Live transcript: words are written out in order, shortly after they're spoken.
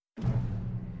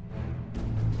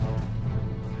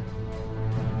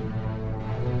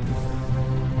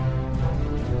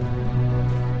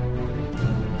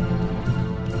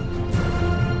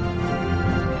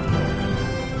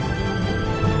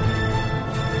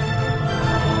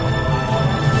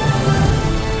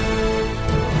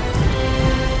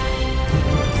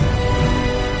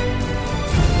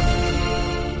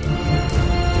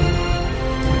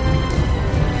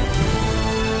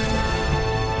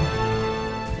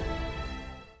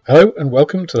Hello and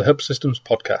welcome to the Hub Systems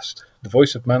podcast, the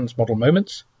voice of man's model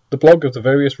moments, the blog of the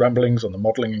various ramblings on the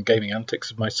modelling and gaming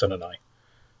antics of my son and I.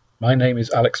 My name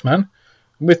is Alex Mann,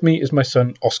 and with me is my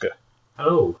son Oscar.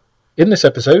 Hello. In this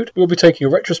episode, we'll be taking a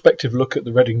retrospective look at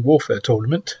the Reading Warfare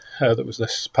tournament that was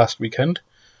this past weekend,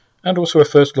 and also a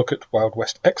first look at Wild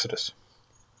West Exodus.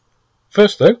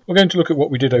 First though, we're going to look at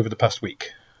what we did over the past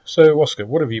week. So Oscar,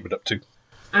 what have you been up to?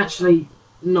 Actually,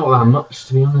 not that much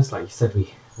to be honest. Like you said,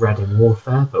 we Reading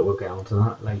Warfare, but we'll get onto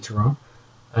that later on.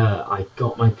 I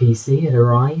got my PC, it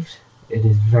arrived. It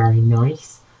is very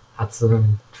nice. Had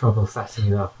some trouble setting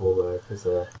it up, although because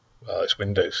Well, it's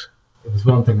Windows. it was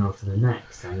one thing after the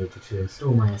next. I needed to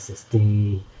install my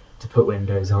SSD, to put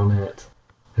Windows on it,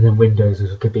 and then Windows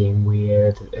was being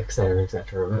weird, etc,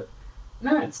 etc. But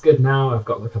no, it's good now. I've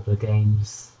got a couple of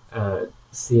games,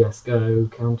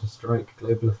 CSGO, Counter-Strike,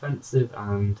 Global Offensive,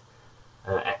 and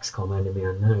XCOM Enemy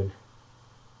Unknown.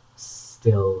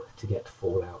 Still to get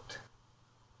Fallout.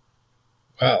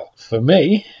 Well, for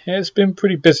me, it's been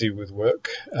pretty busy with work.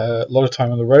 A lot of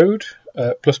time on the road,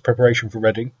 plus preparation for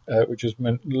Reading, which has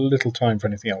meant little time for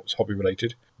anything else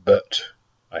hobby-related. But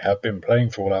I have been playing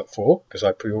Fallout 4, because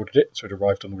I pre-ordered it, so it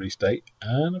arrived on the release date,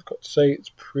 and I've got to say it's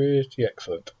pretty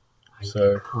excellent. I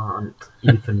can't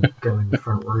even go in the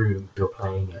front room if you're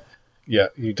playing it. Yeah,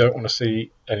 you don't want to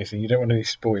see anything. You don't want any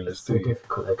spoilers, It's so do you?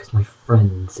 difficult though, because my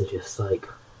friends are just like,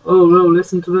 oh no,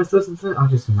 listen to this, listen to this. I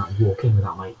just like walk in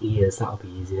without my ears, that'll be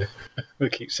easier. They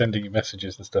keep sending you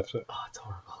messages and stuff. So. Oh, it's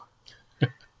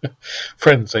horrible.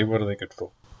 Friends say, what are they good for?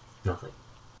 Nothing.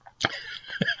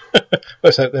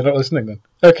 Let's hope they're not listening then.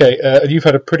 Okay, and you've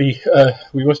had a pretty...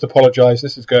 we must apologise,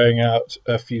 this is going out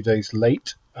a few days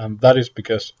late, and that is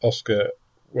because Oscar,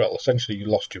 well, essentially you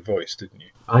lost your voice, didn't you?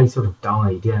 I sort of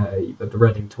died, yeah, at the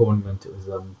Reading tournament. It was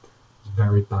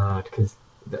very bad, because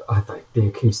I think the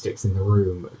acoustics in the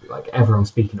room, like everyone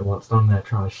speaking at once, and I'm there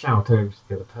trying to shout over to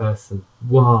the other person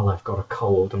while I've got a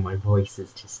cold and my voice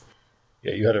is just...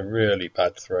 Yeah, you had a really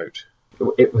bad throat.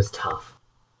 It was tough.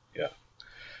 Yeah.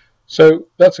 So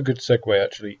that's a good segue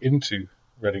actually into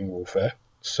Reading Warfare.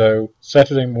 So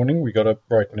Saturday morning we got up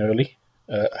bright and early,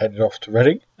 headed off to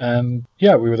Reading, and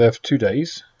yeah, we were there for 2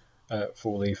 days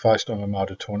for the Firestorm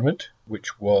Armada tournament,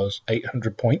 which was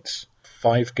 800 points,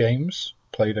 5 games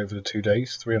played over the 2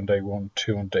 days, 3 on day 1,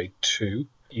 2 on day 2.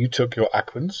 You took your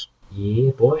Aquans.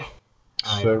 Yeah, boy.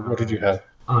 So what did you have?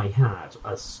 I had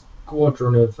a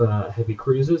squadron of heavy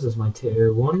cruisers as my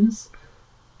tier 1s.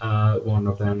 One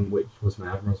of them, which was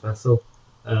my Admiral's vessel.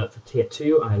 For tier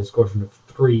 2, I had a squadron of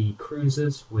 3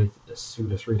 cruisers with a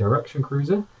Sulis redirection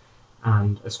cruiser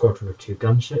and a squadron of 2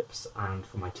 gunships. And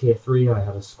for my tier 3, I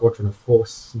had a squadron of 4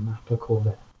 snapper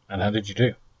corvettes. And how did you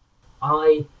do?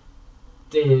 I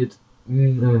did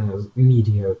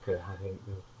mediocre, I think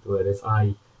the word is.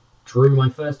 I drew my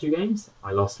first 2 games,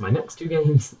 I lost my next 2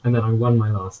 games, and then I won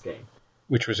my last game.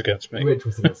 Which was against me. Which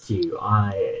was against you.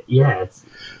 It's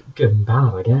good and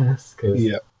bad, I guess.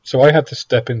 Yeah. So I had to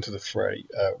step into the fray.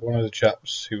 One of the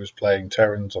chaps who was playing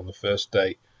Terrans on the first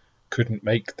day couldn't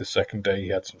make the second day. He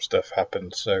had some stuff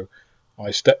happen. So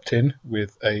I stepped in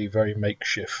with a very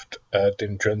makeshift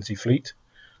Dindrenzi fleet.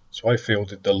 So I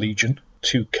fielded the Legion,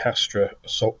 2 Castra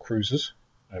assault cruisers,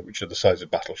 which are the size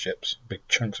of battleships, big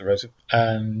chunks of resin,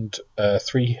 and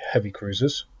 3 heavy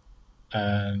cruisers,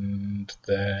 and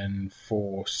then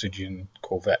 4 Stygian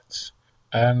corvettes.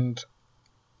 And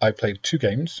I played 2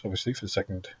 games, obviously, for the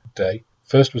second day.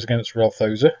 First was against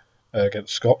Ralthosa,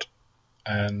 against Scott,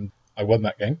 and I won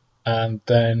that game. And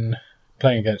then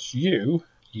playing against you,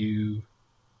 you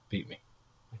beat me.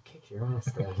 I kicked your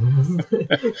ass there.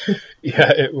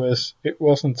 Yeah, it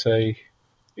wasn't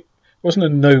a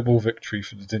noble victory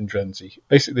for the Dindrenzi.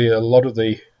 Basically, a lot of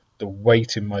the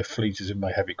weight in my fleet is in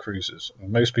my heavy cruisers.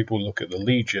 And most people look at the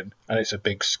Legion, and it's a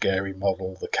big, scary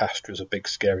model. The Castras are big,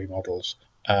 scary models,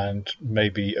 and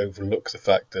maybe overlook the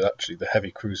fact that actually the heavy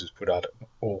cruisers put out an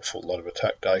awful lot of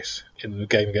attack dice. In the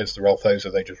game against the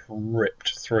Ralthosa, they just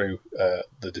ripped through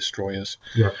the destroyers.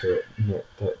 You have to admit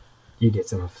that you did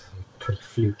some pretty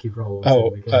fluky rolls.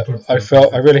 Oh,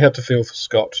 I really had to feel for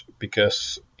Scott,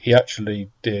 because he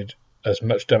actually did as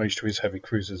much damage to his heavy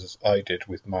cruisers as I did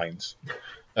with mines.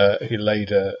 He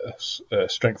laid a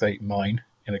strength 8 mine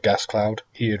in a gas cloud.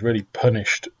 He had really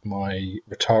punished my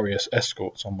Rotarius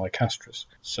escorts on my Castras.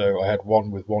 So I had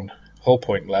one with 1 hull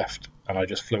point left, and I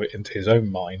just flew it into his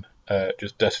own mine,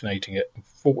 just detonating it, and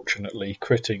fortunately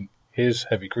critting his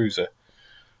heavy cruiser.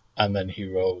 And then he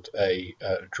rolled a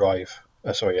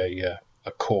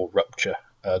core rupture,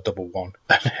 double 1,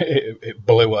 and it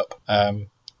blew up.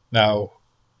 Now,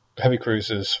 heavy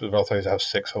cruisers for the Rothays have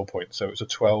 6 hull points, so it was a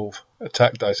 12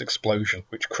 attack dice explosion,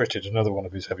 which critted another one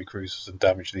of his heavy cruisers and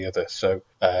damaged the other. So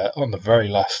on the very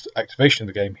last activation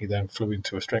of the game, he then flew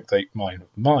into a strength 8 mine of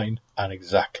mine, and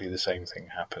exactly the same thing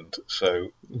happened. So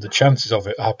the chances of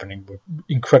it happening were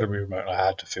incredibly remote, and I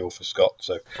had to feel for Scott.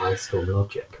 So Ice Storm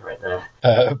logic right there.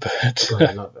 I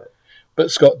love it.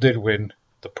 But Scott did win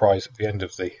the prize at the end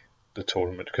of the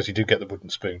tournament, because he did get the wooden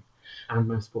spoon. And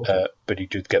most sporting. But he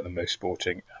did get the most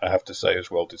sporting, and I have to say, it was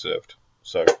well deserved.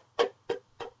 So,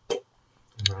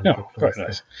 no, very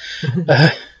nice.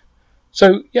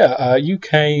 So, yeah, you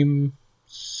came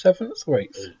 7th or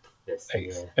 8th?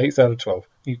 8th out of 12.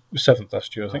 You were 7th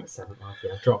last year, I think. 7th last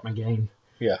year. I dropped my game.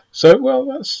 Yeah. So, well,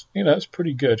 that's it's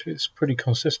pretty good. It's pretty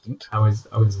consistent. I was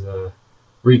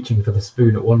reaching for the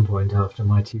spoon at one point after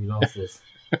my 2 losses.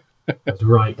 I was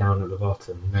right down at the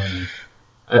bottom, and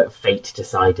then fate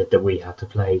decided that we had to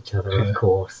play each other, of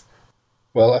course.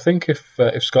 Well, I think if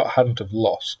Scott hadn't have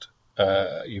lost,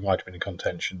 you might have been in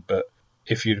contention. But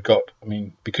if you'd got,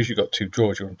 because you got 2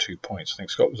 draws, you're on 2 points. I think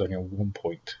Scott was only on 1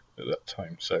 point at that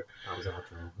time. So,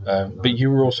 but you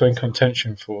were also in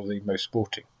contention for the most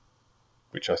sporting,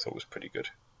 which I thought was pretty good.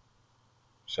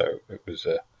 So it was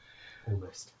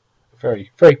almost a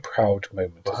very, very proud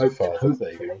moment as a father.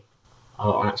 There you go.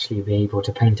 I'll actually be able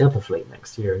to paint up a fleet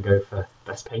next year and go for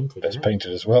best painted. Best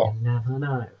painted as well. You never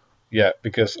know. Yeah,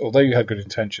 because although you had good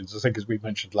intentions, I think as we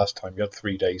mentioned last time, you had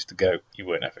 3 days to go. You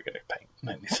weren't ever going to paint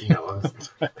anything. No, I was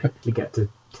to get to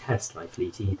test my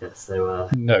fleet either. So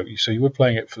no, so you were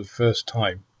playing it for the first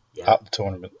time at the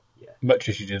tournament, much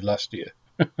as you did last year.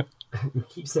 We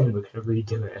keep saying we're going to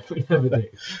redo it, we never do.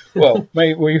 Well,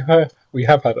 we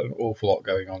have had an awful lot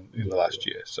going on in the last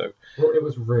year, so. Well, it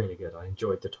was really good. I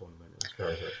enjoyed the tournament. It was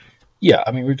very good. Yeah,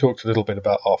 we talked a little bit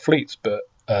about our fleets, but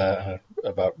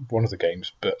about one of the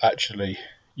games. But actually,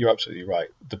 you're absolutely right.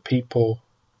 The people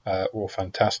were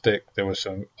fantastic. There were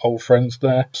some old friends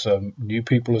there, some new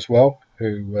people as well,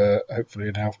 who hopefully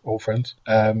are now old friends.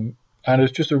 And it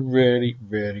was just a really,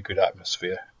 really good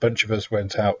atmosphere. A bunch of us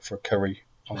went out for a curry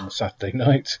on Saturday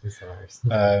night,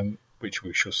 which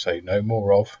we shall say no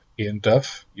more of. Ian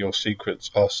Duff, your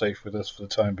secrets are safe with us for the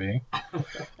time being.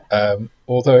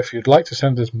 Although if you'd like to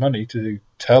send us money to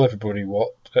tell everybody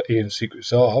what Ian's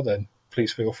secrets are, then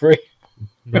please feel free.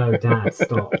 No, Dad,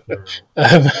 stop now.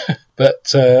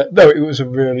 But no, it was a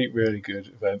really, really good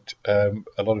event.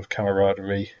 A lot of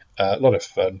camaraderie, a lot of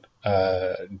fun,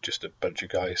 just a bunch of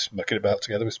guys mucking about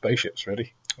together with spaceships,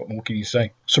 really. What more can you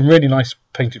say? Some really nice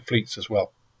painted fleets as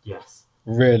well. Yes.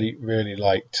 Really, really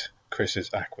liked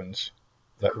Chris's Aquans.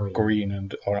 That green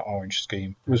and orange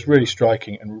scheme. It was really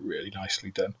striking and really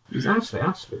nicely done. It was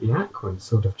actually the Aquans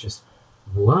sort of just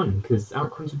won, because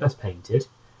Aquans were best painted.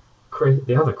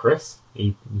 The other Chris,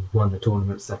 he won the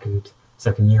tournament second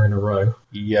year in a row.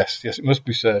 Yes, it must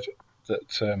be said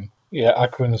that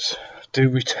Aquans do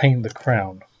retain the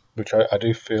crown, which I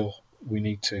do feel we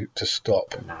need to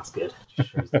stop. And that's good. It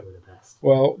shows they were the best.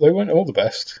 Well, they weren't all the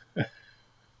best.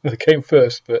 They came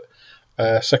first, but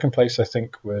second place I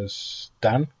think was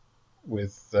Dan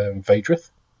with Vadrith.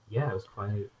 Yeah, it was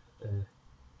quite.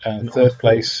 And third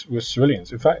place was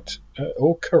Ceruleans. In fact,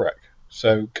 all correct.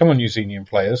 So come on, New Zealand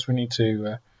players, we need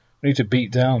to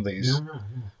beat down these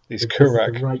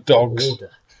Kurak dogs.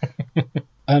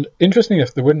 And interestingly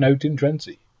enough, there were no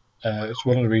Dindrenzi. It's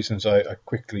one of the reasons I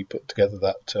quickly put together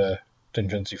that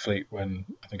Dindrenzi fleet when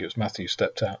I think it was Matthew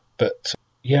stepped out. But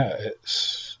yeah,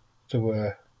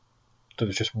 there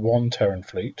was just one Terran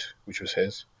fleet, which was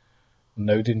his,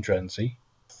 no Dindrenzi,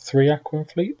 3 Aquan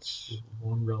fleets,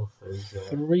 1 Rolthos,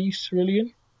 3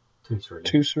 Cerulean, 2 Cerulean,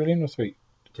 2 Cerulean or 3?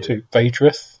 2.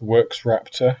 Vadrith, Works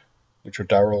Raptor, which were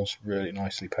Daryl's, really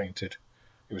nicely painted.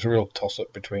 It was a real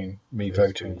toss-up between me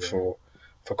voting for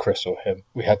Chris or him.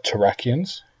 We had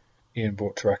Terrakians. Ian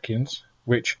bought Terrakians,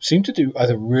 which seemed to do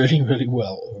either really, really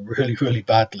well or really, really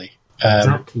badly.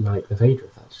 Exactly like the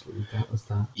Vadrith, actually. That was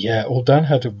that. Yeah, well, Dan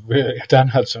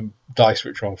had some dice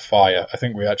which were on fire. I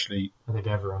think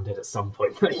everyone did at some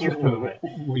point.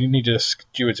 We needed a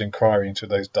steward's inquiry into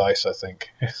those dice, I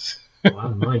think. Well,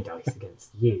 and my dice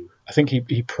against you. I think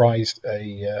he prized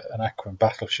an Aquan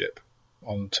battleship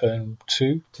on turn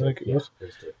 2, I think it was.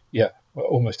 Yeah, well,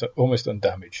 almost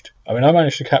undamaged. I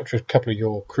managed to capture a couple of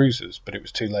your cruisers, but it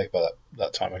was too late by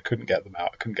that time. I couldn't get them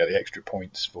out. I couldn't get the extra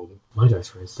points for them. My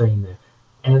dice were insane there.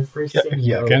 Every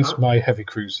single against my heavy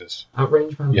cruisers. At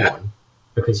range band 1,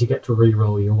 because you get to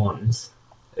re-roll your ones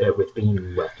with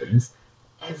beam weapons.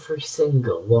 Every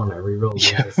single one I re-rolled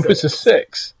was a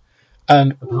 6.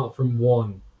 And apart from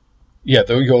 1. Yeah,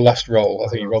 your last roll, I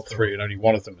think you rolled 3 and only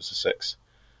one of them was a 6.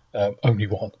 Only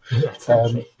one. Yeah,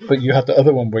 totally. But you had the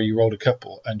other one where you rolled a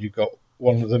couple, and you got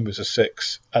one of them was a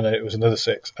 6, and then it was another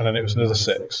 6, and then it was another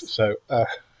 6. So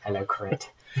hello, crit.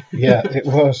 yeah, it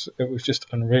was just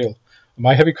unreal.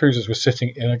 My heavy cruisers were sitting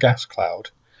in a gas cloud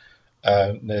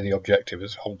near the objective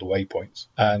as hold the waypoints,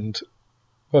 and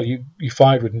well, you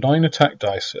fired with 9 attack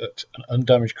dice at an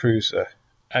undamaged cruiser,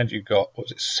 and you got, what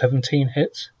was it, 17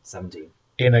 hits? 17.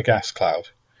 In a gas cloud.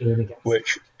 In a gas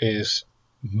which is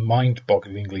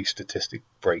mind-bogglingly statistic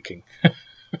breaking.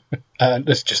 And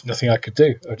there's just nothing I could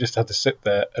do. I just had to sit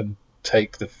there and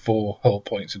take the 4 hull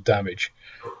points of damage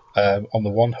on the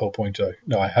 1 hull point.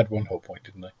 I had 1 hull point,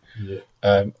 didn't I?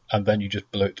 Yeah. And then you just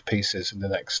blew it to pieces and the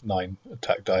next 9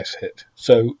 attack dice hit.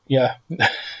 So, yeah,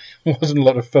 it wasn't a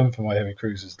lot of fun for my heavy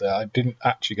cruisers there. I didn't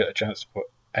actually get a chance to put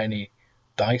any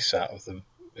dice out of them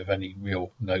of any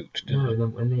real note, did I? No,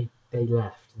 then when they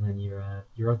left, and then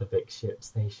your other big ships,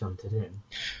 they shunted in.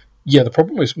 Yeah, the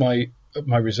problem was my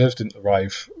reserves didn't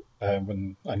arrive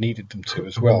when I needed them to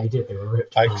as well. When they did, they were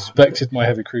ripped I apart. expected my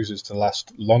heavy cruisers to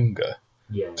last longer,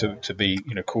 Yeah. to be,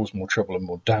 cause more trouble and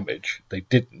more damage. They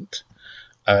didn't,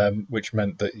 which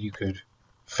meant that you could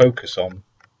focus on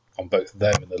both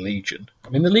them and the Legion. I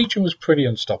mean, the Legion was pretty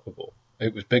unstoppable.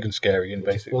 It was big and scary, and It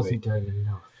just basically wasn't doing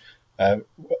enough.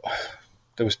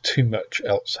 there was too much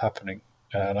else happening,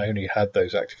 and I only had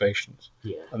those activations.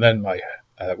 Yeah. And then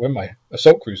when my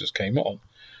assault cruisers came on,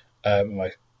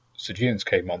 my Stygians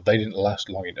came on, they didn't last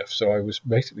long enough, so I was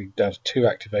basically down to 2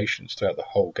 activations throughout the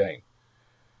whole game.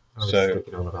 I was So-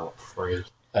 sticking on about 3.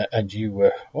 And you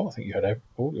were, well, I think you had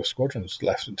all your squadrons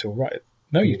left until right.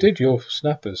 No, you did, your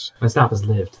snappers My snappers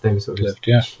lived. They were sort of lived,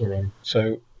 just yeah. chilling.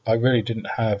 So I really didn't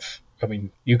have, I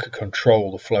mean, you could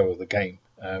control the flow of the game,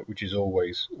 which is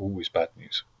always bad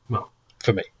news. Well,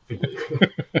 For me. for you.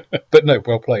 But no,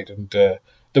 well played. And there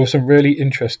were some really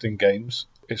interesting games.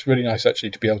 It's really nice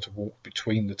actually to be able to walk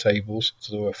between the tables.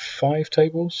 So there were 6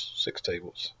 tables. 6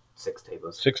 tables.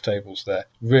 6 tables there.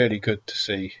 Really good to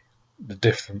see the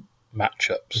different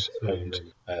matchups and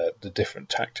the different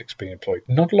tactics being employed.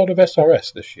 Not a lot of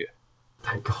SRS this year.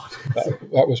 Thank God.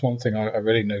 That was one thing I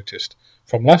really noticed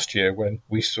from last year when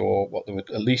we saw there were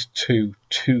at least two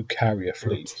carrier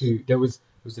fleets. There was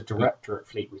a directorate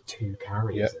fleet with 2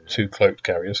 carriers Yeah, in it. 2 cloaked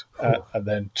carriers, Oh. and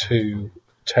then 2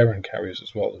 Terran carriers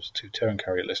as well. There was 2 Terran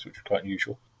carrier lists, which was quite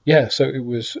unusual. Yeah, so it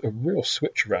was a real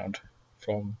switch around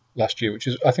from last year, which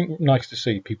is, I think, nice to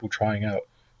see people trying out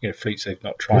fleets they've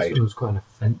not This tried. one was quite an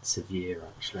offensive year,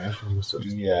 actually. Everyone was sort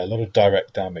of... Yeah, a lot of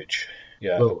direct damage.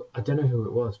 Yeah, Well, I don't know who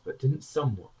it was, but didn't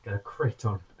someone get a crit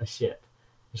on a ship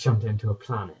and shunt it into a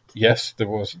planet? yes, there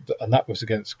was, and that was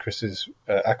against Chris's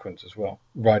Aquans as well.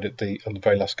 Right on the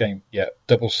very last game. Yeah,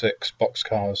 6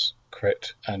 boxcars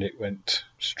crit, and it went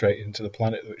straight into the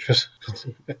planet, which was.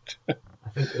 I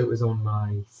think it was on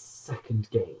my second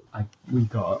game. We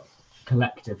got,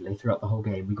 collectively, throughout the whole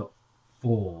game, we got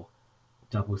 4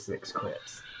 6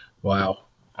 crits. Wow.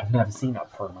 I've never seen that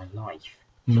before in my life.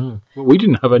 No. Well, we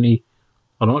didn't have any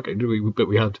on our game, did we? But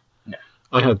we had. No.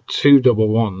 I had 2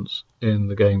 1s in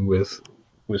the game with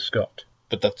Scott.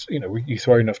 But that's, you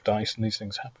throw enough dice and these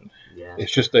things happen. Yeah.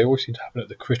 It's just they always seem to happen at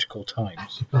the critical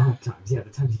times. Bad times, yeah, the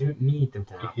times you don't need them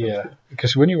to happen. Yeah.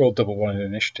 Because when you roll 1 in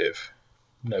initiative,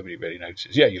 nobody really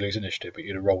notices. Yeah, you lose initiative, but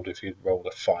you'd have rolled if you'd rolled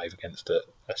a 5 against a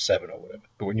 7 or whatever.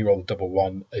 But when you roll the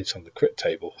 1, it's on the crit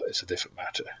table, it's a different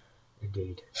matter.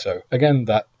 Indeed. So again,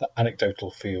 that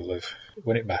anecdotal feel of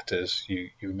when it matters,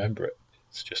 you remember it.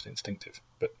 It's just instinctive.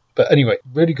 But anyway,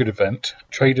 really good event.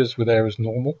 Traders were there as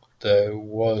normal. There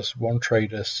was one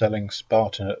trader selling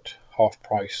Spartan at half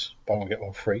price, buy one get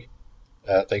one free.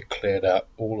 They cleared out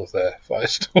all of their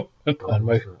Firestorm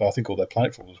and I think all their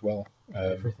Planetfall as well,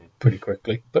 Everything. pretty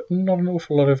quickly. But not an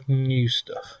awful lot of new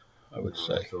stuff, I would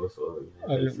say.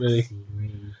 I didn't really.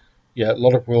 Scenery. Yeah, a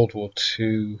lot of World War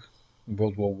II,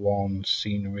 World War One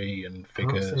scenery and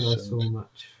figures. Can't say I saw and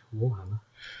much Warhammer.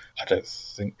 I don't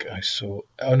think I saw.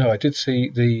 Oh no, I did see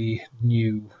the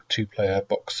new 2-player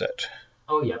box set,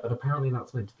 Oh yeah, but apparently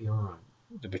that's meant to be alright.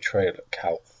 The Betrayal at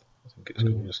Calth. I think it's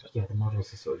called, isn't it? Yeah, the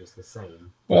models are sort of just the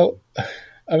same. Well,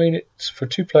 I mean, it's for a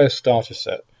 2-player starter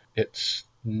set. It's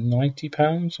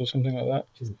 £90 or something like that.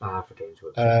 Which isn't bad for Games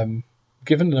Workshop.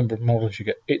 Given the number of models you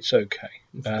get, it's okay.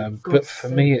 For But God's for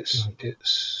sake, me, it's like-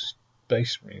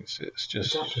 Space Marines. It's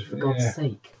just Exactly, for yeah. God's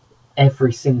sake.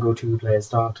 Every single 2-player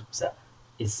startup set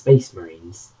is Space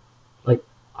Marines. Like,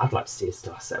 I'd like to see a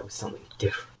star set with something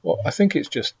different. Well, I think it's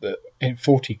just that in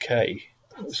 40k,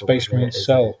 That's Space the way it Marines is,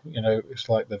 sell. It's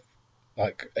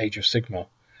like Age of Sigmar.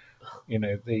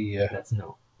 The That's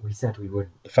not. We said we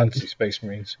wouldn't. fantasy Space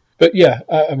Marines. But yeah,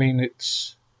 I mean,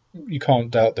 it's you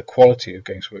can't doubt the quality of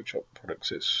Games Workshop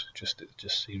products. It just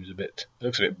seems it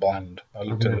looks a bit bland. I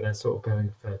looked at it. They're sort of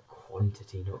going for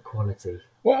quantity, not quality.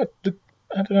 Well,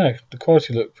 I don't know. The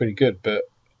quality looked pretty good, but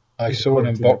I saw an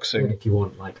unboxing. If you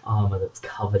want like armor that's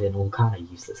covered in all kind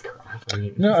of useless crap.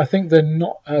 No, I think they're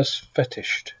not as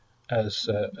fetished as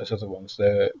other ones.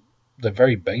 They're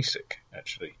very basic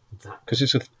actually, because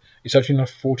it's actually not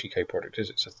a 40k product, is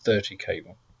it? It's a 30k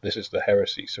one. This is the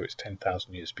Heresy, so it's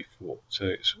 10,000 years before, so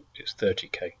it's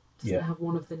 30k. Does it have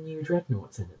one of the new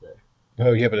dreadnoughts in it though?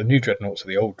 Well, yeah, but the new dreadnoughts are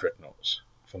the old dreadnoughts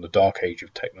from the dark age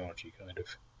of technology, kind of.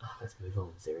 Oh, let's move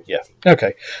on. Seriously. Yeah.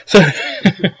 Okay.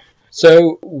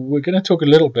 So we're going to talk a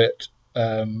little bit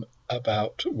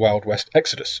about Wild West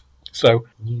Exodus. So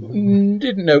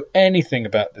didn't know anything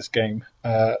about this game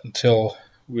until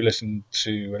we listened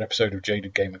to an episode of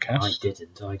Jaded Gamer Cast. I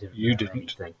didn't. You know didn't.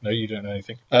 anything. No, you don't know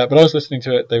anything. But I was listening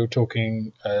to it. They were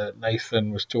talking.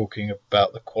 Nathan was talking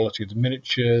about the quality of the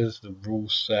miniatures, the rule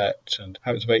set, and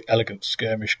how it's a very elegant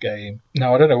skirmish game.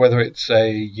 Now, I don't know whether it's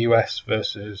a US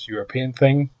versus European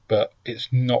thing, but it's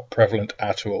not prevalent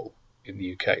at all in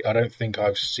the UK. I don't think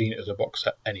I've seen it as a box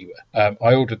set anywhere.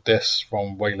 I ordered this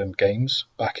from Wayland Games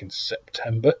back in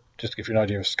September. Just to give you an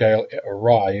idea of scale, it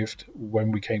arrived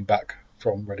when we came back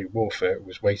from Ready Warfare. It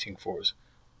was waiting for us.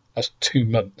 That's 2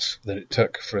 months that it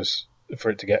took for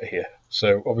it to get here.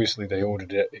 So obviously they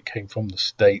ordered it. It came from the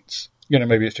States.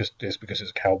 Maybe it's because it's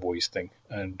a Cowboys thing,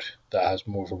 and that has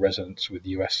more of a resonance with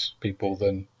US people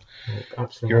than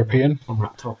European. On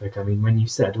that topic, I mean, when you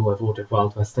said, I've ordered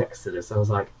Wild West Exodus, I was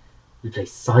like, we play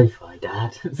sci-fi,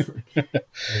 Dad.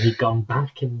 Have you gone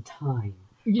back in time?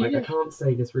 Yeah. I can't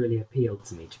say this really appealed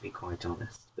to me, to be quite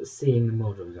honest. But seeing the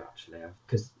models, actually,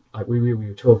 because we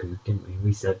were talking, didn't we?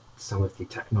 We said some of the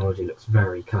technology looks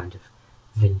very kind of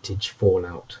vintage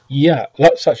Fallout. Yeah,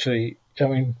 that's actually,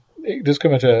 it does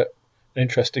come at an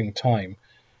interesting time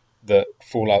that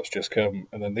Fallout's just come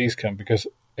and then these come, because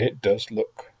it does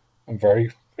look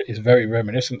it's very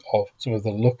reminiscent of some of the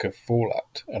look of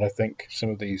Fallout, and I think some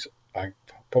of these are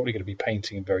probably going to be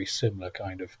painting in very similar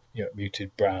kind of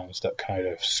muted browns, that kind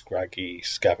of scraggy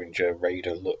scavenger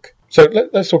raider look. So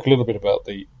let's talk a little bit about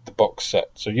the box set.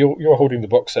 So you're holding the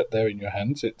box set there in your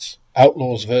hands. It's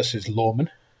Outlaws versus Lawmen,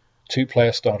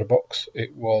 2-player starter box.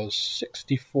 It was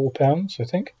 £64, I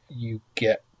think. You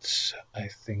get, I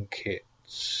think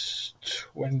it's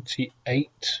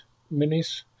 28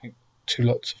 minis. 2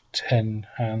 lots of 10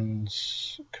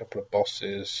 hands, a couple of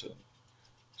bosses, and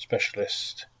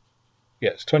specialist.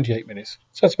 Yeah, it's 28 minis.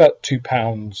 So that's about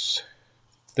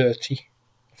 £2.30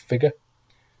 a figure.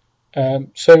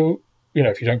 So,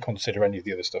 if you don't consider any of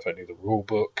the other stuff, only the rule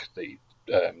book, the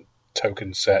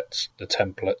token sets, the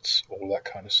templates, all that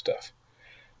kind of stuff.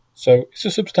 So it's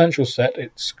a substantial set.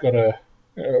 It's got a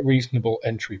reasonable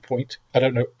entry point. I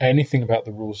don't know anything about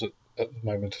the rules at the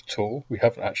moment at all. We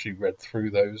haven't actually read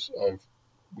through those.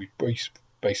 We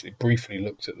basically briefly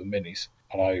looked at the minis,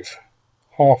 and I've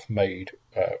half made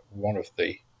one of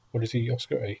the... What is he,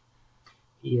 Oscar?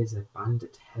 He is a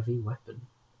bandit heavy weapon.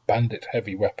 Bandit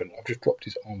heavy weapon. I've just dropped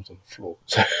his arms on the floor.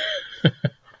 So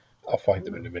I'll find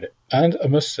them in a minute. And I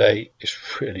must say, it's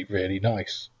really, really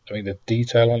nice. I mean, the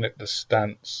detail on it, the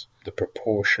stance, the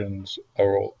proportions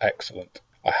are all excellent.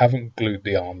 I haven't glued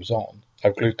the arms on.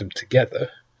 I've glued them together,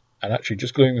 and actually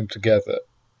just gluing them together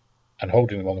and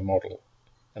holding them on the model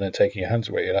and then taking your hands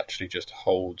away, it actually just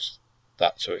holds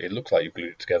that, so it looks like you've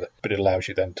glued it together, but it allows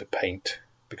you then to paint,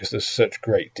 because there's such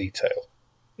great detail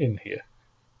in here.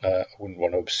 I wouldn't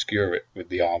want to obscure it with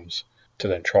the arms to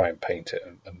then try and paint it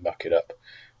and muck it up.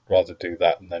 Rather do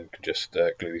that and then just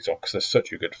glue these on, because they're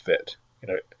such a good fit.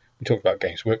 We talked about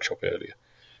Games Workshop earlier,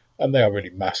 and they are really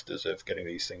masters of getting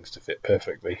these things to fit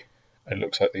perfectly. It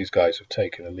looks like these guys have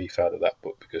taken a leaf out of that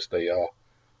book, because they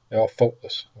are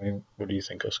faultless. I mean, what do you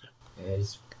think, Oscar? It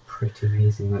is pretty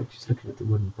amazing. Like, just looking at the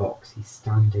wooden box he's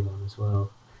standing on as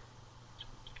well.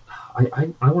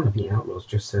 I want to be Outlaws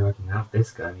just so I can have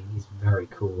this guy. I mean, he's very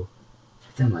cool.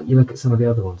 Then, like, you look at some of the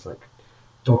other ones, like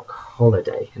Doc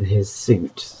Holliday and his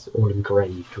suit, all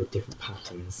engraved with different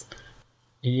patterns.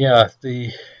 Yeah,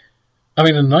 the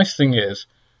nice thing is,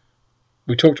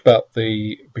 we talked about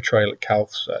the Betrayal at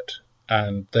Calth set,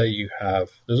 and there you have,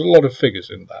 there's a lot of figures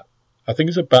in that. I think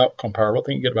it's about comparable. I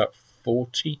think you get about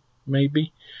 40,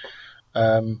 maybe,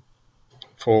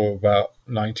 for about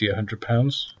 £90,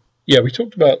 £100. Yeah, we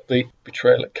talked about the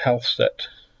Betrayal at Calth set,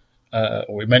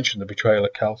 or we mentioned the Betrayal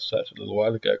at Calth set a little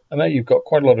while ago, and there you've got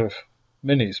quite a lot of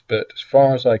minis, but as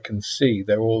far as I can see,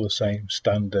 they're all the same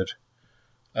standard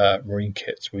Marine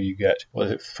kits, where you get,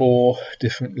 4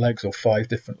 different legs or 5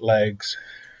 different legs,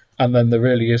 and then there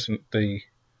really isn't the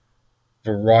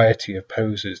variety of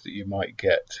poses that you might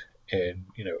get in,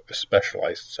 a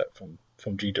specialized set from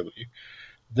GW.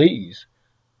 These,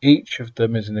 each of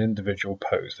them is an individual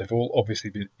pose. They've all obviously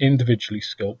been individually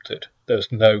sculpted.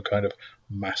 There's no kind of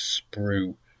mass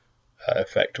sprue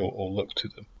effect or look to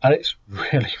them, and it's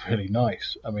really, really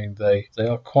nice. I mean, they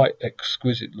are quite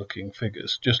exquisite looking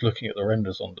figures. Just looking at the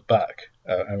renders on the back,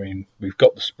 we've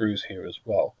got the sprues here as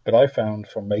well, but I found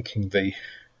from making the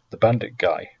bandit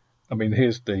guy, I mean,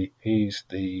 he's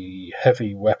the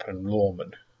heavy weapon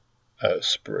lawman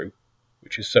sprue,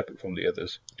 which is separate from the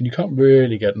others, and you can't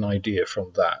really get an idea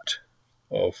from that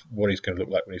of what he's going to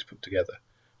look like when he's put together,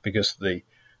 because the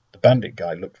bandit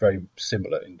guy looked very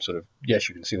similar in sort of, yes,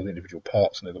 you can see all the individual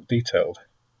parts and they look detailed,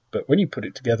 but when you put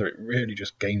it together, it really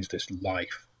just gains this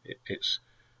life. It's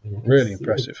really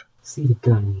impressive. See the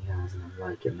gun he has, and I'm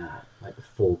liking that, like the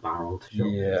full-barreled shot.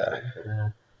 Yeah.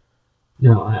 But,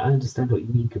 no, I understand what you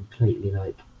mean completely.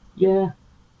 Like, yeah,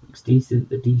 looks decent.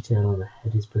 The detail on the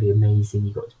head is pretty amazing.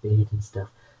 You got his beard and stuff,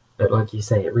 but like you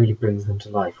say, it really brings them to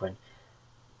life when.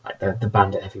 Like the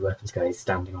bandit heavy weapons guy is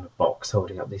standing on a box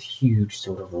holding up this huge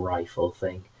sort of rifle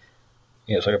thing.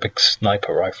 Yeah, it's like a big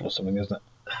sniper rifle or something, isn't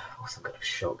it? Or some kind of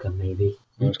shotgun, maybe.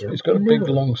 Well, it's got a big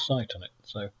long sight on it,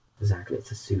 so... Exactly,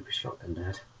 it's a super shotgun,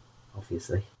 Dad.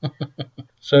 Obviously.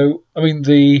 So, I mean,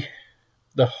 the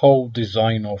whole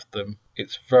design of them,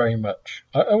 it's very much...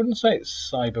 I wouldn't say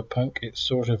it's cyberpunk, it's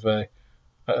sort of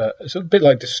it's a bit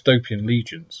like Dystopian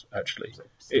Legions, actually.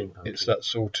 It's that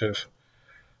sort of...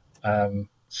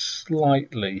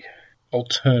 slightly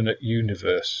alternate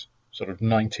universe, sort of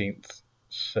 19th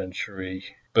century,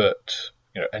 but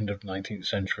end of 19th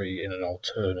century in an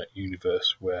alternate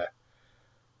universe where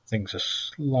things are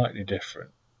slightly different.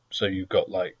 So you've got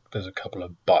there's a couple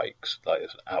of bikes, like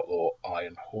there's an outlaw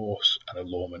Iron Horse and a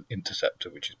lawman Interceptor,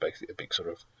 which is basically a big sort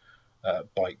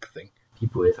of bike thing.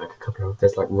 People with a couple of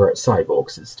there's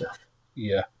cyborgs and stuff.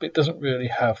 Yeah, but it doesn't really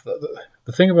have that.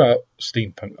 The thing about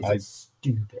steampunk, it's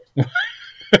stupid.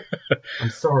 I'm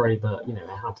sorry, but it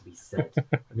had to be said.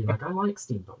 I mean, I like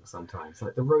steampunk sometimes.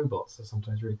 Like the robots are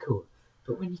sometimes really cool,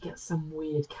 but when you get some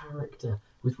weird character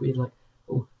with weird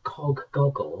cog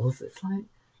goggles, it's like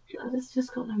it's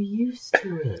just got no use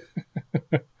to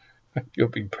it. You're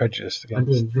being prejudiced against. I'm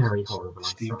being very horrible.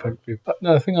 Steampunk people.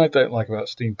 No, the thing I don't like about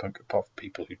steampunk, apart from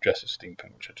people who dress as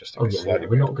steampunk, which I just think is slightly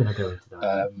we're not going to go into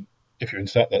that. If you're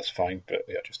into that, that's fine, but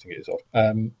yeah, I just think it is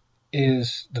odd.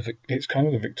 It's kind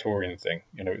of the Victorian thing,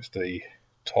 it's the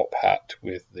top hat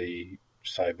with the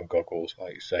cyber goggles,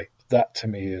 like you say. That to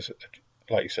me is,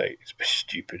 like you say, it's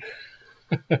stupid.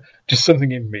 Just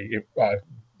something in me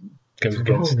goes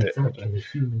against it.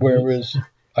 Whereas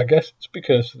I guess it's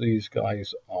because these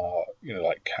guys are,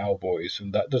 like cowboys,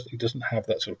 and it doesn't have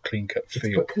that sort of clean-cut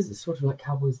feel. It's because it's sort of like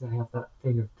cowboys, they have that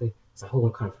thing of it's a whole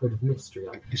kind of hood of mystery.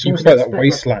 It's almost like that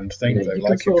wasteland thing, though,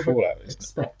 like in Fallout, isn't it?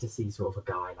 Expect to see sort of a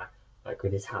guy like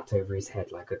with his hat over his head,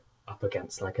 up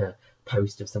against a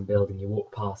post of some building. You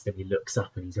walk past him, he looks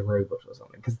up, and he's a robot or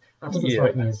something. Because that doesn't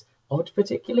strike me as odd,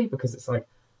 particularly, because it's that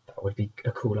would be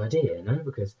a cool idea,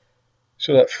 Because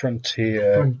so that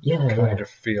frontier kind of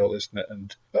feel, isn't it?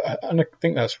 And I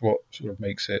think that's what sort of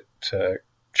makes it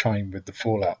chime with the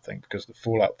Fallout thing, because the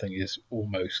Fallout thing is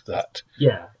almost that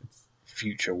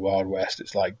future Wild West.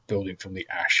 It's like building from the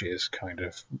ashes, kind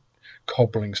of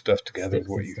cobbling stuff together with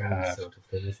what you have. Sort of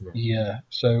thing, isn't it? Yeah,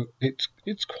 so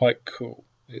it's quite cool.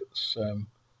 It's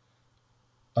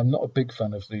I'm not a big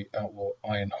fan of the outlaw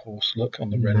Iron Horse look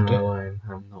on the render. No,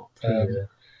 I'm not either.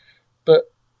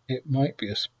 But it might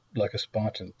be like a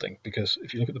Spartan thing, because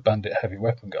if you look at the bandit heavy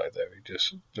weapon guy there, he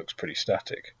just looks pretty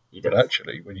static. But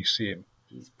actually, when you see him,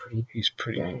 he's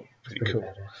pretty cool.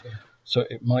 Badass, yeah. So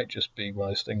it might just be one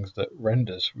of those things that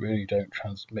renders really don't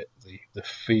transmit the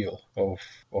feel of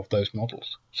those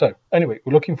models. So anyway,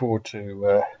 we're looking forward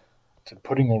to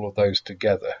putting all of those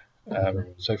together.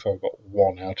 So far I've got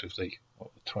one out of the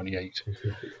 28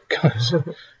 guys.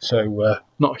 So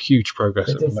not a huge progress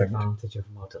at the moment. The disadvantage of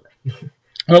modelling.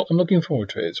 Well, I'm looking forward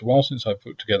to it. It's a while since I've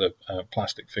put together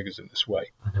plastic figures in this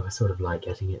way. I know, I sort of like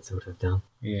getting it sort of done.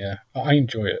 Yeah, I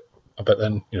enjoy it. But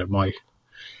then,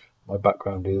 my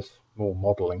background is more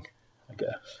modelling, I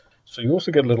guess. So you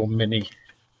also get a little mini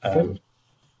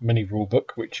rule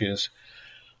book, which is,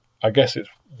 I guess it's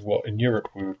what in Europe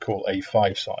we would call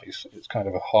A5 size. It's kind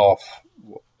of a half,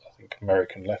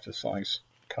 American letter size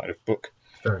kind of book.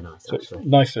 Very nice, so actually. It's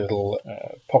nice little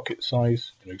pocket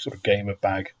size, sort of gamer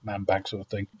bag, man bag sort of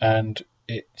thing. And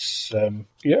it's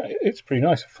it's pretty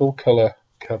nice, a full colour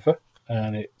cover,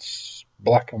 and it's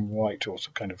black and white, or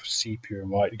some kind of sepia and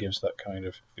white. It gives that kind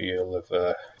of feel of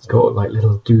It's got like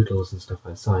little doodles and stuff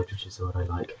outside, which is what I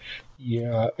like.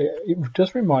 yeah. It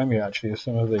does remind me actually of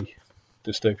some of the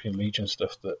Dystopian Legion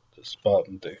stuff that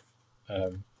Spartan do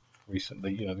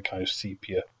recently. The kind of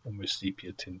sepia, almost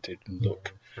sepia tinted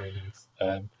look. Yeah, very nice.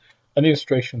 And the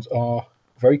illustrations are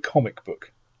very comic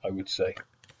book, I would say.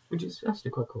 Which is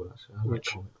actually quite cool, actually. I like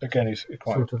comics. Again, is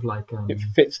quite sort of like it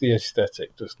fits the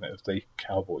aesthetic, doesn't it, of the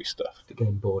cowboy stuff. the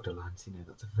game Borderlands.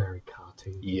 That's a very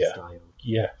cartoony style.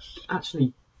 Yes.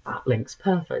 Actually, that links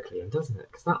perfectly in, doesn't it?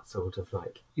 Because that's sort of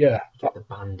like Yeah. you get the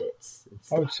bandits. And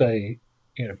stuff. I would say,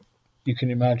 you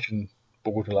can imagine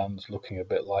Borderlands looking a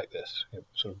bit like this.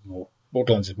 Sort of more.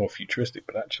 Borderlands is more futuristic,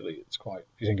 but actually, it's quite.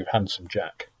 If you think of Handsome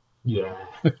Jack, Yeah.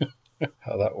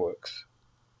 how that works.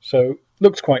 So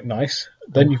looks quite nice.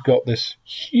 Then you've got this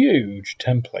huge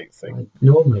template thing. Like,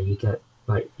 normally you get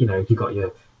you got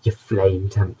your flame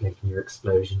template and your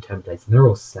explosion templates, and they're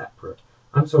all separate.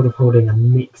 I'm sort of holding a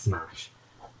mix mash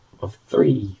of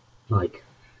 3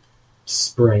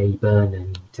 spray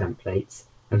burning templates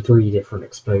and 3 different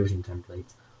explosion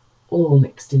templates, all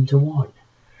mixed into one.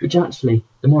 Which actually,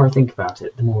 the more I think about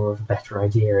it, the more of a better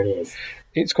idea it is.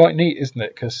 It's quite neat, isn't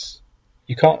it? Because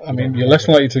you can't. I mean, you're less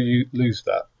likely to lose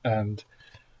that, and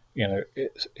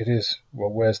it is.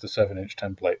 Well, where's the 7-inch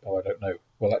template? Oh, I don't know.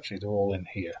 Well, actually, they're all in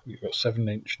here. You've got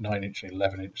 7-inch, 9-inch, and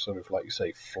 11-inch, sort of like you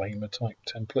say, flamer type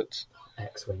templates.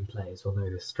 X-Wing players will know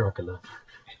the struggle of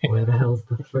where the hell's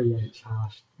the 3-inch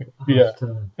hash Yeah.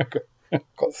 turn.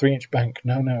 Got 3-inch bank.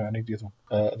 No, I need the other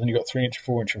one. Then you've got 3-inch,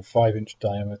 4-inch, and 5-inch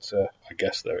diameter. I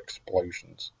guess they're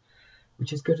explosions.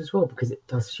 Which is good as well, because it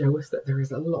does show us that there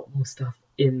is a lot more stuff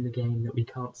in the game that we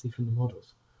can't see from the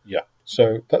models. Yeah,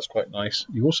 so that's quite nice.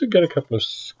 You also get a couple of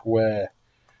square,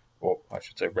 or I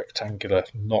should say rectangular,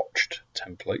 notched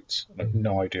templates. I have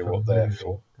no idea what they're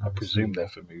for. I presume they're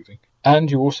for moving. And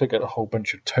you also get a whole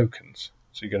bunch of tokens.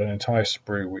 So you get an entire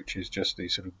sprue, which is just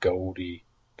these sort of goldy,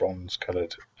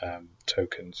 bronze-coloured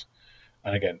tokens.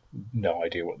 And again, no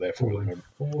idea what they're for.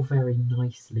 4 very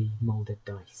nicely moulded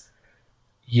dice.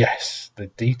 Yes, the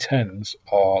D10s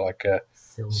are like a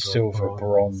silver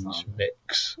bronze armor.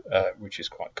 mix, which is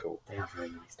quite cool. They are very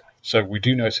nice dice. So we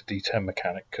do know it's a D10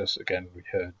 mechanic because, again, we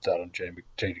heard that on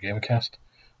JD Gamercast.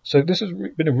 So this has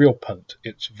been a real punt.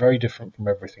 It's very different from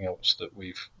everything else that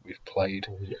we've played.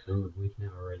 We've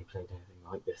never really played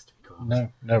anything like this, to be quite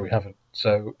honest. No, we haven't.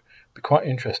 So it'd be quite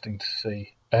interesting to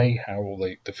see, A, how all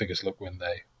the figures look when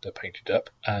they're painted up,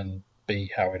 and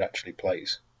B, how it actually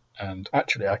plays. And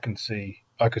actually, I could see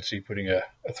putting a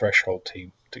Threshold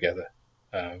team together.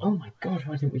 Oh my god!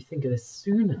 Why didn't we think of this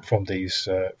sooner? From these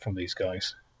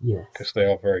guys, Yes. because they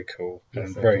are very cool Yes,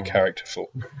 and they very can.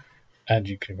 characterful. And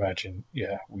you can imagine,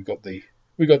 we got the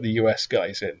US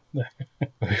guys in.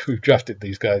 We've drafted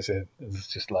these guys in. It's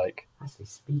just like, Actually,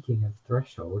 speaking of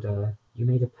Threshold, you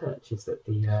made a purchase at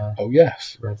the oh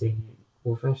yes, Reading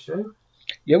Warfare show.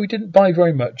 yeah. We didn't buy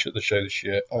very much at the show this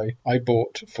year. I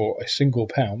bought for a single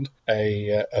 £1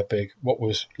 a big, what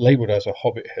was labelled as a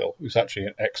Hobbit Hill. It was actually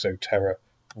an Exoterra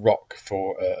rock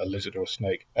for a lizard or a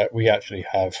snake. We actually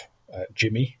have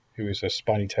Jimmy, who is a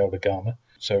spiny-tailed Agama,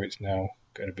 so it's now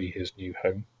going to be his new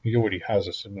home. He already has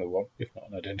a similar one, if not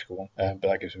an identical one, but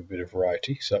that gives him a bit of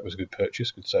variety, so that was a good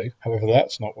purchase, good save. However,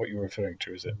 that's not what you're referring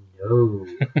to, is it? No.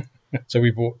 So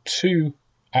we bought 2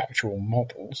 actual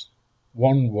models.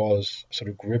 One was a sort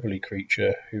of gribbly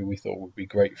creature who we thought would be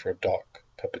great for a dark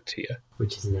puppeteer.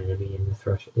 Which is an enemy in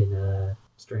the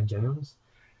Strange Aeons,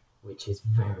 which is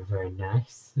very, very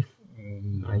nice.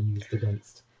 I used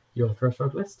against your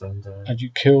Threshold list, and And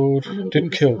you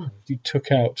you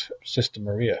took out Sister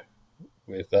Maria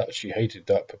with that. She hated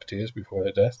dark puppeteers before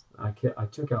her death. I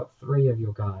took out 3 of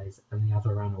your guys, and the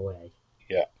other ran away.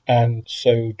 Yeah. And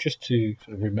so just to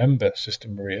sort of remember Sister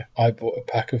Maria, I bought a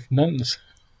pack of nuns.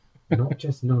 Not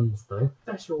just nuns, though.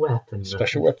 Special weapon.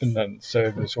 Special weapon nuns. So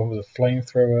there's one with a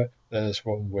flamethrower, there's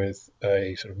one with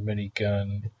a sort of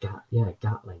minigun,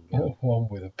 Gatling gun. one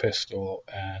with a pistol,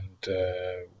 and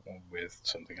one with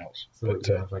something else. So But,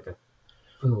 you have like a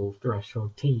full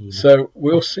Threshold team. so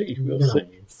we'll see. We'll see.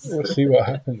 Nice. We'll see what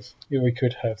happens. Here we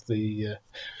could have the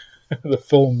the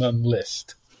full nun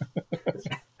list.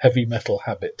 Heavy metal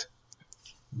habit.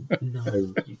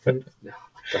 No, you think?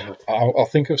 Oh my god. I'll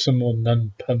think of some more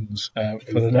nun puns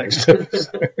for the next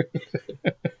episode.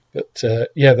 But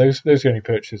those are the only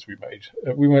purchases we made.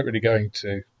 We weren't really going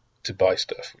to buy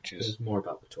stuff, which It is was more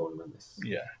about the tournament this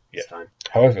time.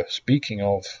 However, speaking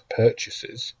of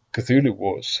purchases, Cthulhu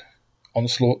Wars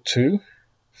Onslaught 2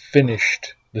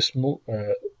 finished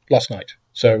last night.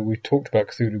 So we talked about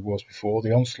Cthulhu Wars before.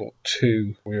 The Onslaught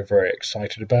 2 we were very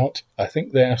excited about. I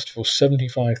think they asked for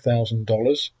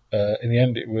 $75,000. In the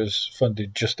end, it was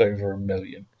funded just over $1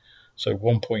 million. So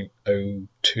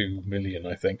 1.02 million,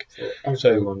 I think. So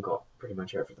everyone got pretty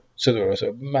much everything. So there was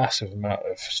a massive amount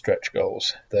of stretch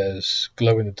goals. There's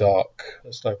glow-in-the-dark.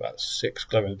 There's like about 6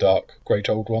 glow-in-the-dark great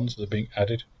old ones that are being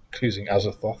added, including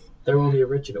Azathoth. They're all the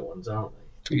original ones, aren't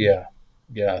they?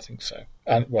 Yeah, I think so.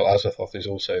 And, well, Azathoth is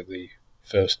also the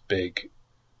first big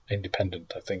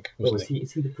independent, I think. Is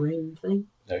he the brain thing?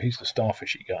 No, he's the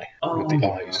starfishy guy with the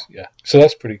eyes. Yeah. So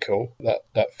that's pretty cool.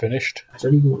 That finished. I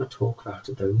don't even want to talk about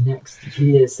it though. Next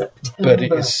year, September. But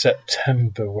it is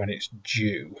September when it's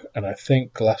due, and I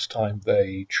think last time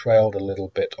they trailed a little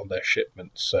bit on their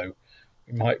shipments, so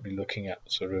we might be looking at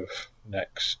sort of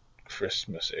next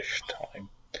Christmas-ish time.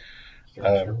 You're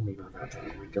gonna kill me by that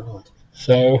time. Oh my god.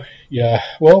 So yeah,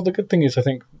 well, the good thing is I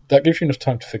think that gives you enough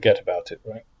time to forget about it,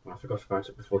 right? I forgot about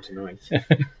it before tonight.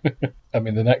 I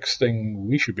mean, the next thing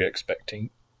we should be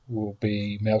expecting will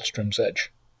be Maelstrom's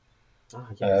Edge.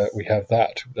 Yes. We have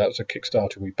that. That was a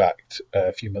Kickstarter we backed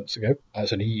a few months ago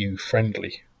as an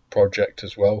EU-friendly project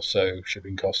as well, so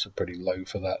shipping costs are pretty low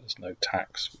for that. There's no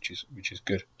tax, which is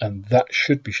good, and that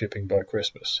should be shipping by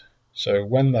Christmas. So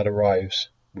when that arrives,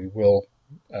 we will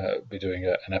be doing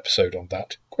an episode on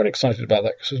that. Quite excited about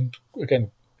that because,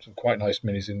 again, some quite nice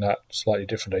minis in that, slightly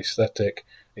different aesthetic.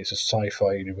 It's a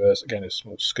sci-fi universe. Again, it's a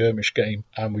small skirmish game,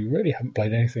 and we really haven't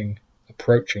played anything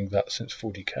approaching that since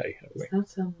 40k, have we?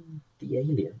 Is that the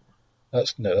alien?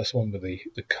 That's the one with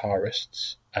the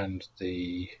Charists and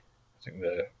I think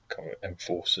the kind of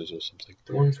Enforcers or something.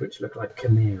 The ones which look like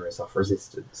chimeras off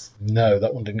Resistance. No,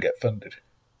 that one didn't get funded.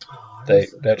 They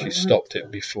actually stopped it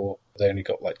before. They only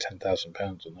got like £10,000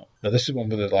 on that. Now this is one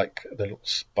with the little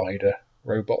spider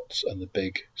robots and the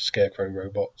big scarecrow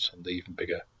robots and the even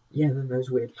bigger. Yeah, then those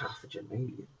weird pathogen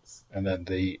aliens. And then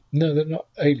no, they're not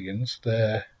aliens.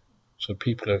 They're sort of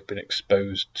people who have been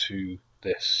exposed to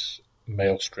this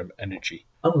Maelstrom energy.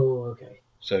 Oh, okay.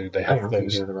 So they have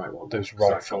those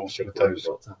rifles with those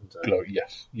glow.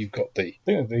 Yes, you've got I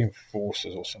think the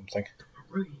Enforcers or something.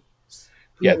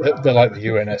 Yeah, they're like the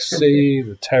UNSC,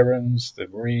 the Terrans, the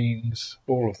Marines,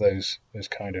 all of those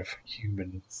kind of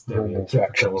human normal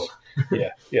factions.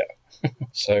 Yeah.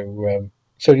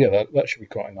 So yeah, that should be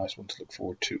quite a nice one to look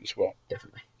forward to as well.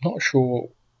 Definitely. Not sure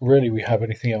really we have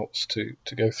anything else to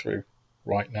go through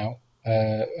right now.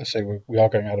 I say we are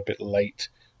going out a bit late.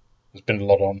 There's been a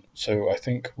lot on, so I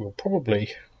think we'll probably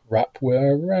wrap.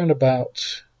 We're around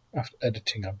about, after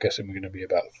editing, I'm guessing we're going to be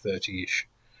about 30-ish.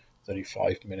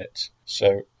 35 minutes.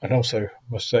 So, and also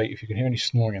must say, if you can hear any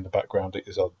snoring in the background, it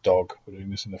is our dog. We're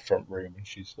doing this in the front room and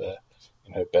she's there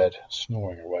in her bed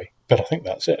snoring away. But I think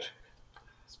that's it.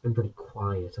 It's been pretty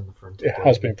quiet on the front. It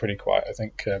has been pretty quiet. I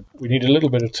think we need a little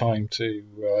bit of time to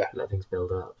let things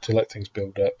build up. To let things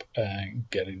build up and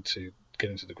get into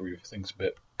the groove of things a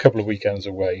bit. A couple of weekends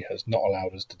away has not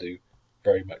allowed us to do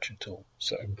very much at all.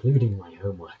 So, including my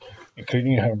homework.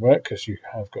 Including your homework, because you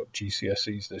have got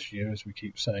GCSEs this year, as we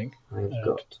keep saying. I've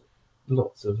got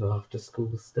lots of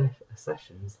after-school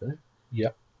sessions there.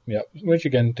 Yep, which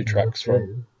again detracts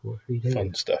from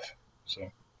fun stuff. So,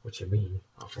 what you mean?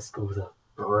 After schools are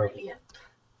brilliant.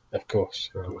 Of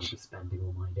course. Where I want to be spending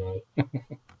all my day.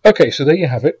 Okay, so there you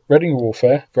have it. Reading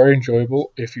Warfare, very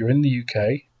enjoyable. If you're in the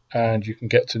UK and you can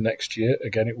get to next year,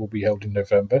 again, it will be held in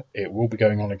November. It will be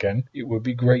going on again. It would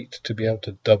be great to be able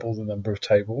to double the number of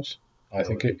tables. I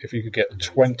think if you could get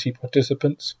 20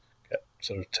 participants, get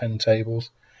sort of 10 tables,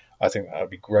 I think that would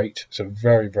be great. It's a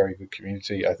very, very good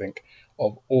community. I think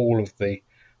of all of the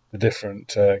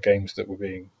different games that were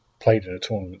being played in a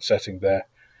tournament setting there,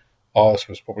 ours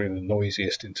was probably the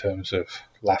noisiest in terms of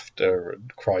laughter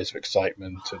and cries of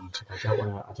excitement. And I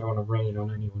don't want to rain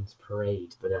on anyone's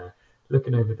parade, but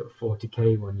looking over the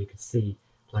 40k one, you could see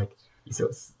you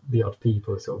sort of the odd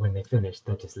people sort of when they finish,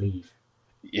 they just leave.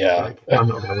 Yeah, I'm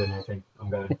not going to win anything.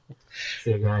 I'm going. See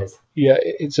you guys. Yeah,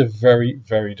 it's a very,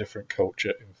 very different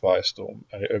culture in Firestorm,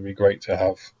 and it would be great to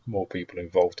have more people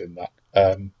involved in that.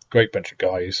 Great bunch of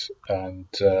guys, and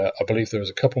I believe there's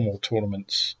a couple more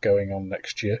tournaments going on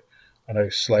next year. I know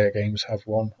Slayer Games have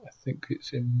one. I think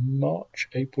it's in March,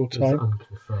 April time. It's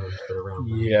unconfirmed, but around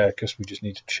there. Yeah, because we just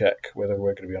need to check whether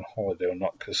we're going to be on holiday or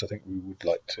not, because I think we would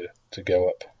like to go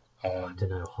up. I don't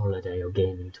know, holiday or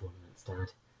gaming tournaments,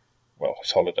 Dad. Well,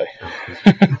 it's holiday.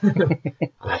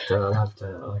 I'll have to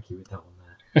argue with that one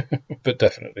there. But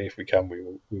definitely, if we can, we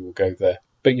will go there.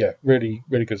 But yeah, really,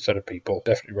 really good set of people.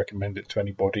 Definitely recommend it to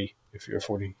anybody if you're a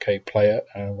 40k player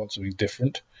and want something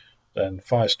different. Then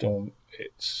Firestorm,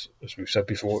 it's, as we've said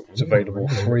before, it's available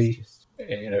free.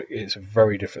 it's a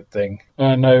very different thing.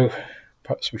 I know.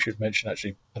 Perhaps we should mention,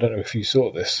 actually, I don't know if you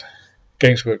saw this.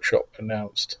 Games Workshop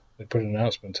they put an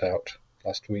announcement out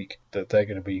last week that they're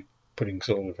going to be putting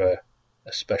sort of a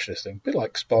specialist thing, a bit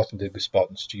like Spartan did with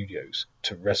Spartan Studios,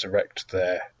 to resurrect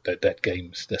their dead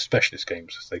games, their specialist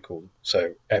games as they call them.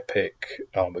 So Epic,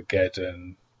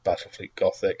 Armageddon, Battlefleet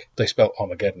Gothic. They spelled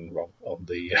Armageddon wrong on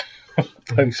the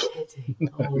post.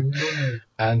 Oh, no.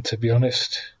 And to be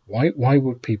honest, why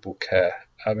would people care?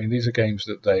 I mean, these are games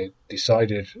that they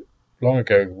decided long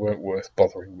ago weren't worth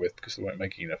bothering with because they weren't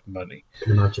making enough money. I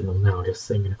can imagine them now just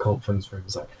sitting in a conference room.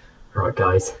 It's like, right,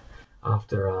 guys,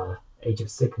 after Age of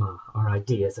Sigmar, our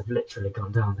ideas have literally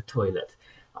gone down the toilet.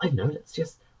 I know, let's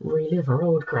just relive our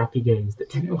old crappy games that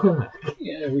didn't work.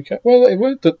 Yeah, we can. Well, it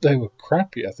weren't that they were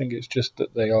crappy. I think it's just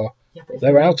that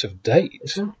they're out of date.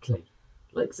 Exactly.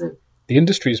 Like, so the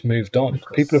industry's moved on.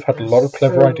 People have had a lot of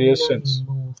clever ideas since.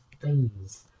 More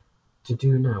things to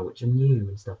do now, which are new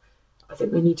and stuff. I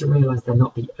think they need to realise they're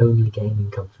not the only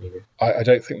gaming company. I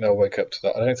don't think they'll wake up to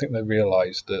that. I don't think they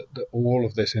realise that all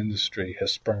of this industry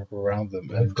has sprung up around them.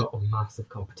 They've got a massive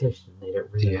competition. They don't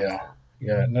realise that.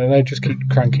 Yeah, no, they just keep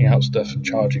cranking out stuff and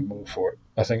charging more for it.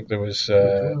 I think there was.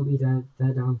 Which will be their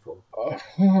downfall.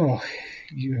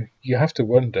 You have to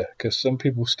wonder, because some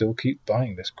people still keep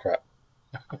buying this crap.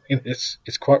 I mean, it's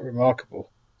quite remarkable.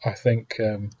 I think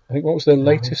what was their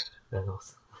latest? They're not.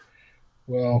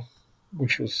 Well, we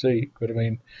shall see. But I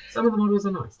mean, some of the models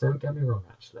are nice. Don't get me wrong.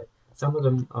 Actually, some of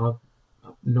them are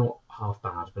not half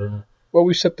bad, but. Well,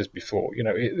 we've said this before.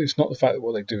 It's not the fact that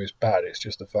what they do is bad. It's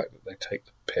just the fact that they take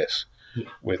the piss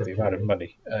with the amount of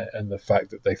money and the fact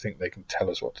that they think they can tell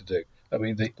us what to do. I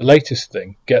mean, the latest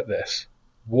thing. Get this: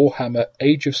 Warhammer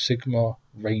Age of Sigmar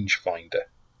Rangefinder.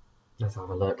 Let's have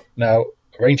a look. Now,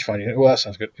 rangefinder. Well, that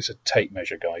sounds good. It's a tape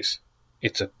measure, guys.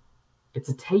 It's a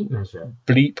tape measure.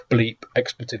 Bleep bleep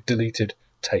expletive deleted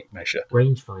tape measure.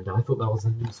 Rangefinder. I thought that was a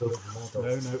new sort of model.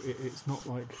 No, it's not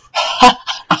like.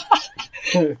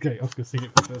 Okay, Oscar's seen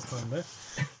it for the first time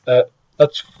there.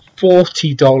 That's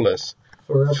 $40.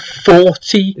 For a...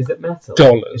 $40. Is it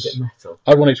metal? Is it metal?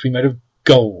 I want it to be made of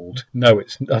gold. No,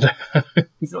 it's not.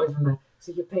 It's not even metal.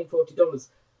 So you're paying $40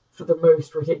 for the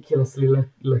most ridiculously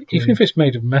looking. Even if it's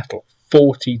made of metal,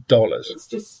 $40. It's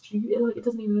just it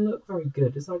doesn't even look very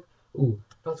good. It's like, ooh,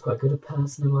 that's quite good. A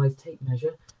personalised tape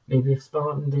measure. Maybe if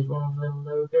Spartan did one of them,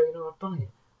 they would go, I'd buy it.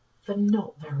 For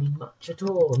not very much at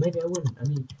all. Maybe I wouldn't. I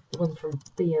mean, the ones from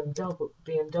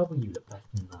BMW look better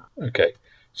than that. Okay,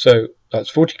 so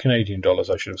that's $40 Canadian.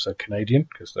 I should have said Canadian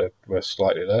because they're worth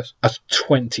slightly less. That's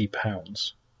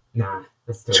 £20. Nah,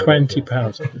 that's still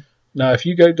 £20. Now, if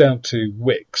you go down to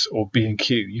Wix or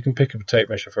B&Q, you can pick up a tape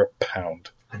measure for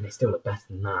 £1. And they still look better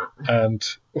than that. And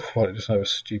I just have a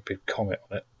stupid comment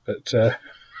on it, but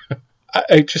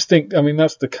I just think, I mean,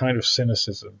 that's the kind of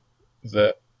cynicism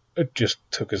that it just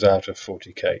took us out of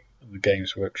 40k, the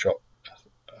Games Workshop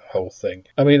whole thing.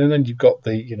 I mean, and then you've got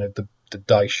the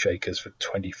dice shakers for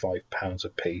 £25 a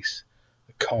piece,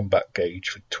 the combat gauge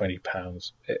for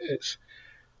 £20. It's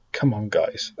come on,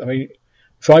 guys. I mean,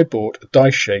 if I bought a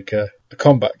dice shaker, a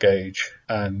combat gauge,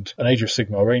 and an Age of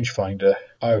Sigmar rangefinder,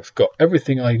 I've got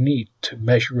everything I need to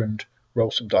measure and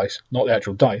roll some dice. Not the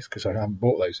actual dice, because I haven't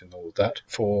bought those in all of that,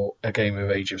 for a game of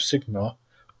Age of Sigmar.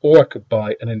 Or I could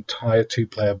buy an entire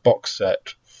 2-player box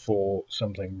set for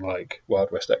something like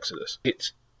Wild West Exodus.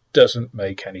 It doesn't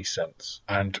make any sense.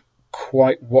 And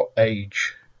quite what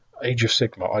age of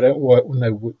Sigmar, I don't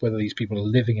know whether these people are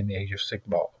living in the Age of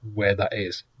Sigmar, where that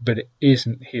is, but it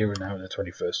isn't here and now in the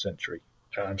 21st century.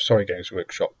 And I'm sorry, Games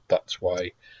Workshop, that's why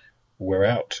we're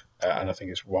out. And I think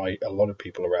it's why a lot of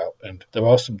people are out. And there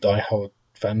are some diehard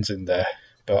fans in there,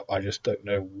 but I just don't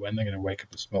know when they're going to wake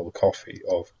up and smell the coffee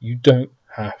of, you don't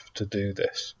have to do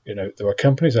this. There are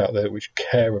companies out there which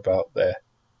care about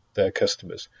their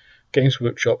customers. Games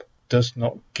Workshop does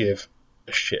not give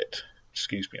a shit.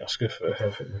 Excuse me, Oscar. I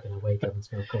don't think they're going to wake up and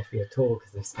smell coffee at all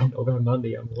because they've spent all their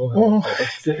money on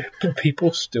Warhammer. But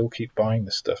people still keep buying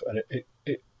this stuff, and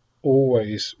it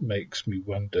always makes me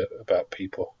wonder about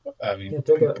people. I mean,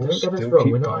 don't get us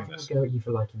wrong. We're not going to go at you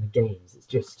for liking the games. It's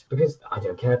just because I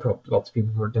don't care. Lots of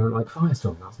people don't like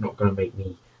Firestorm. That's not going to make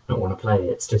me not want to play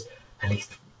it. It's just, at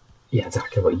least, yeah,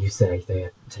 exactly what you say. They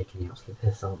are taking the absolute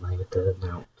piss, aren't they, with the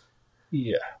amount?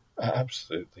 Yeah,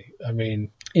 absolutely. I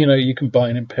mean, you can buy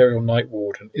an Imperial Night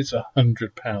Warden. It's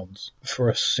 £100 for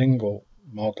a single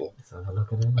model. Let's have a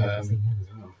look at it. As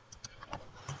well.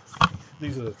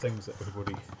 These are the things that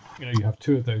everybody, you have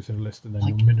 2 of those in a list, and then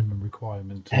your minimum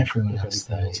requirement. Everyone has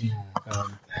those. Yeah.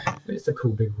 It's a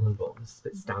cool big robot. It's a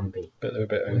bit stampy. But they're a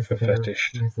bit over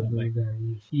fetished. There's the blue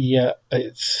variation. Yeah,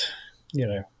 it's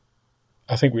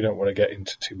I think we don't want to get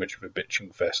into too much of a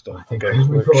bitching fest on I think Games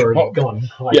we've Workshop. already gone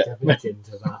quite Yeah. a bit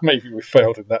into that. Maybe we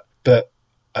failed in that, but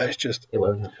it's just, It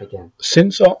won't happen again.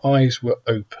 since our eyes were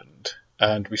opened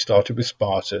and we started with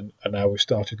Spartan and now we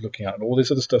started looking at and all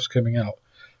this other stuff's coming out,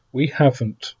 we have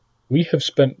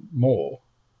spent more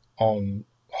on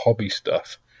hobby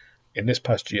stuff in this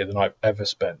past year than I've ever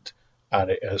spent, and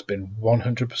it has been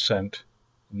 100%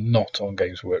 not on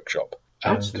Games Workshop.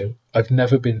 And Actually, I've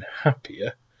never been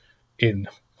happier in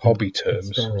hobby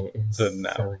terms it's than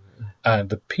now. selling. And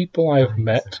the people I have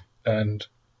met and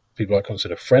people I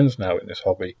consider friends now in this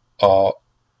hobby are,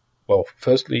 well,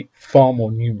 firstly, far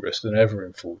more numerous than ever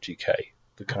in 40k.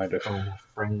 The kind of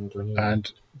friendly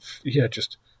and yeah,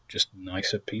 just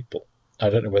nicer people. I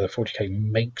don't know whether 40k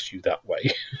makes you that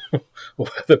way, or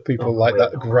whether people like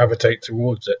that gravitate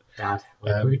towards it. Dad,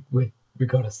 we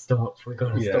got to stop. We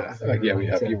got to stop. Yeah, we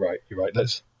have. You're right.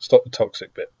 Let's stop the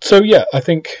toxic bit. So yeah, I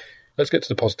think let's get to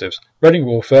the positives. Reading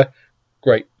Warfare,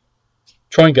 great.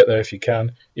 Try and get there if you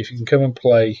can. If you can come and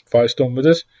play Firestorm with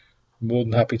us, more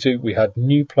than happy to. We had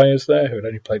new players there who had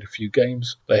only played a few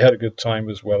games. They had a good time,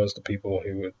 as well as the people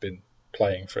who had been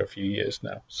playing for a few years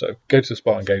now. So go to the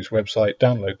Spartan Games website,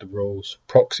 download the rules,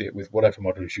 proxy it with whatever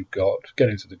models you've got, get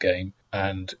into the game,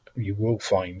 and you will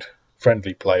find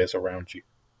friendly players around you,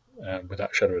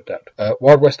 without a shadow of a doubt.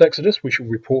 Wild West Exodus, we shall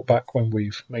report back when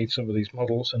we've made some of these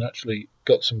models and actually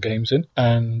got some games in.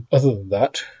 And other than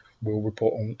that, we'll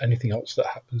report on anything else that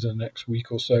happens in the next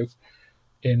week or so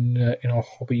in our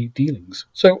hobby dealings.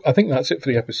 So I think that's it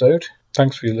for the episode.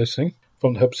 Thanks for your listening.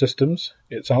 From the Hub Systems,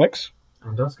 it's Alex.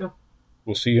 And Oscar.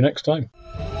 We'll see you next time.